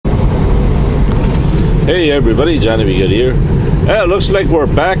Hey everybody, Johnny B. Good here. It looks like we're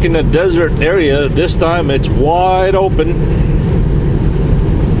back in the desert area. This time it's wide open.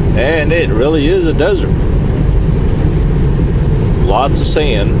 And it really is a desert. Lots of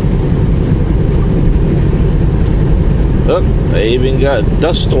sand. Look, they even got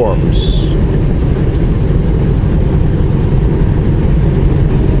dust storms.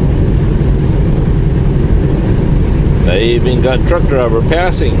 They even got truck driver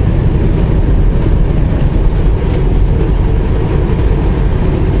passing.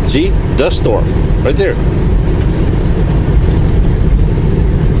 See? Dust storm. Right there.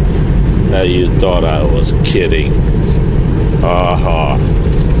 Now you thought I was kidding.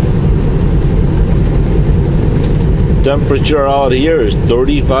 Temperature out here is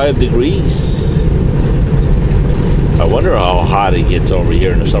 35 degrees. I wonder how hot it gets over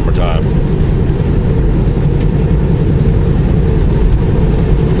here in the summertime.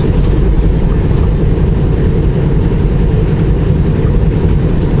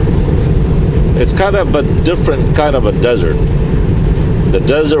 It's kind of a different kind of a desert. The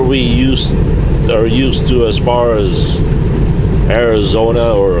desert we are used to as far as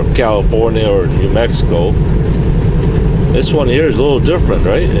Arizona or California or New Mexico. This one here is a little different,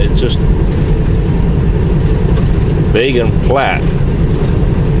 right? It's just big and flat.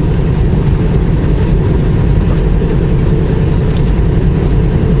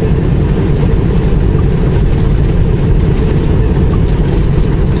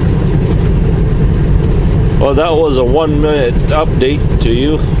 Well, that was a 1-minute update to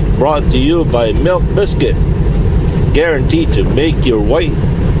you, brought to you by Milk Biscuit. Guaranteed to make your white,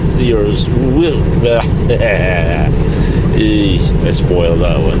 yours will. I spoiled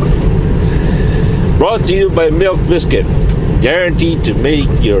that one. Brought to you by Milk Biscuit. Guaranteed to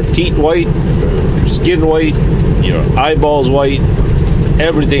make your teeth white, your skin white, your eyeballs white,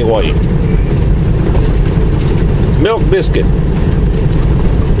 everything white. Milk Biscuit.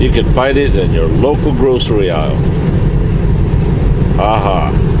 You can find it in your local grocery aisle.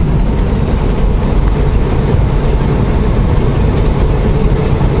 Aha.